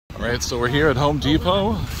All right, so we're here at Home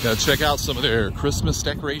Depot. Gotta check out some of their Christmas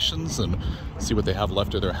decorations and see what they have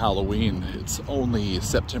left of their Halloween. It's only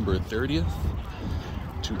September 30th,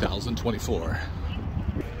 2024.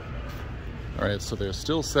 All right, so they're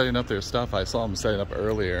still setting up their stuff. I saw them setting up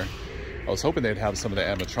earlier. I was hoping they'd have some of the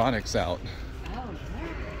animatronics out.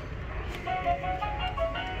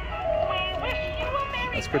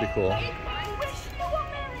 That's pretty cool.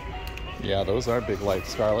 Yeah, those are big lights,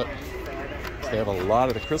 Scarlett. They have a lot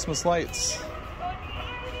of the Christmas lights.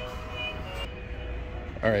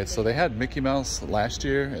 All right, so they had Mickey Mouse last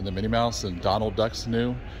year and the Minnie Mouse and Donald Duck's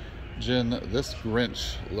new. Jen, this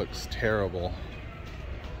Grinch looks terrible.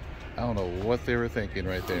 I don't know what they were thinking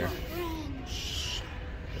right there.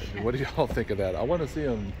 What do y'all think of that? I want to see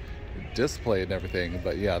them displayed and everything,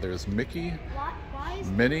 but yeah, there's Mickey,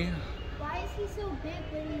 Minnie, why is he so big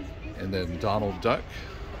when he's and then Donald Duck.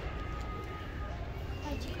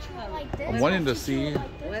 Like this. I'm wanting to see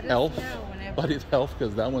Elf, Buddy's Elf,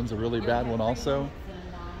 because that one's a really bad one also.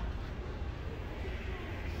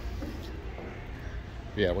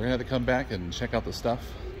 Yeah, we're gonna have to come back and check out the stuff.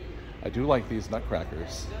 I do like these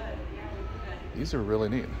nutcrackers. These are really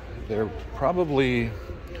neat. They're probably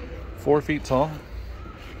 4 feet tall,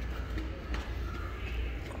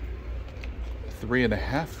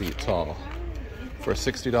 3.5 feet tall for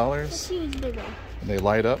 $60. He's bigger. And they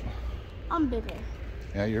light up. I'm bigger.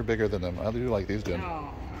 Yeah, you're bigger than them. I do like these, Jen.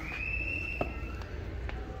 All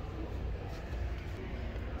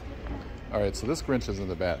right, so this Grinch isn't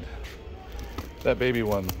the bad. That baby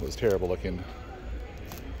one was terrible looking.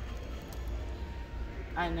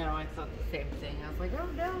 I know, I thought the same thing. I was like, oh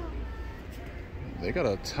no. They got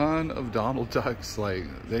a ton of Donald Ducks. Like,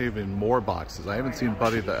 they have even more boxes. I haven't seen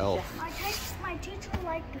Buddy the Elf. My teacher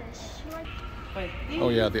liked this. She liked... Oh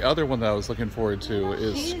yeah, the other one that I was looking forward to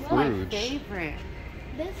is She's Scrooge. my favorite.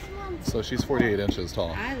 This one. So she's 48 inches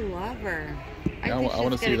tall. I love her. Yeah, I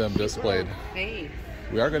want to see them displayed.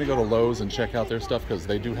 We are going to go to Lowe's and check out their stuff because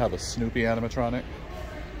they do have a Snoopy animatronic.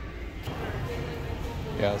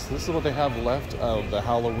 Yeah, so this is what they have left of the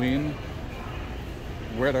Halloween.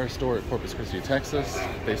 We're at our store at Corpus Christi, Texas.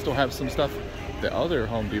 They still have some stuff. The other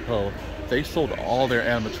Home Depot, they sold all their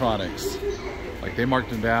animatronics. Like, they marked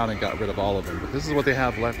them down and got rid of all of them. But this is what they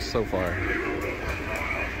have left so far.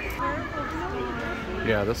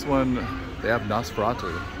 Yeah, this one, they have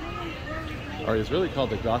Nosferatu. Or he's really called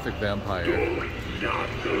the Gothic Vampire. Not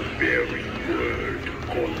the very word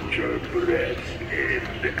conjure and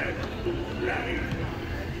life.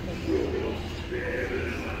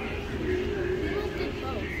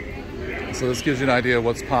 So this gives you an idea of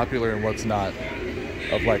what's popular and what's not,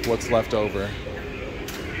 of like what's left over.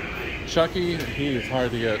 Chucky, he's hard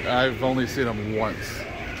to get. I've only seen him once.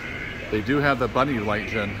 They do have the bunny light,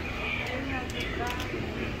 Jen,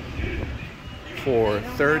 for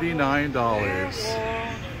 $39.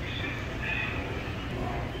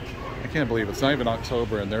 I can't believe it's not even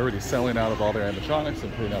October and they're already selling out of all their animatronics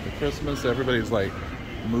and putting out the Christmas. Everybody's like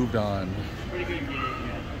moved on.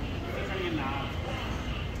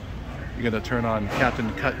 You gonna turn on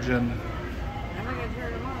Captain Cutgen?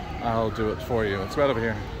 I'll do it for you. It's right over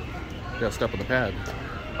here. You gotta step on the pad.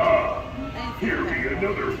 Here be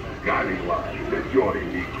another guiding line that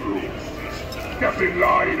joining me crew. Step in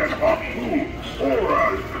line and hop through, or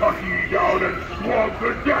I'll cut you down and swamp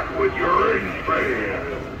the deck with your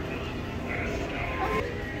infamy.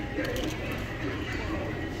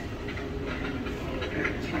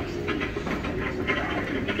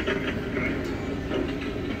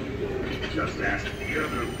 Just ask the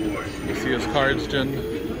other boys. You see his cards, Jen?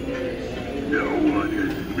 No one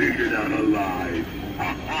has made it out alive.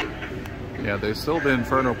 Yeah, they still the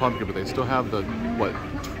Inferno Pumpkin, but they still have the, what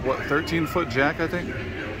 13-foot Jack, I think?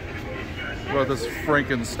 What about this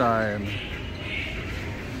Frankenstein?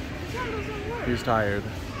 He's tired.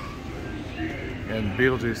 And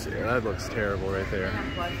Beetlejuice, that looks terrible right there.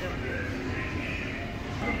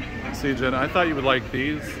 See, Jen, I thought you would like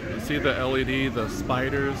these. You see the LED, the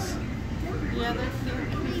spiders? Yeah, they're so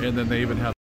cute. And then they even have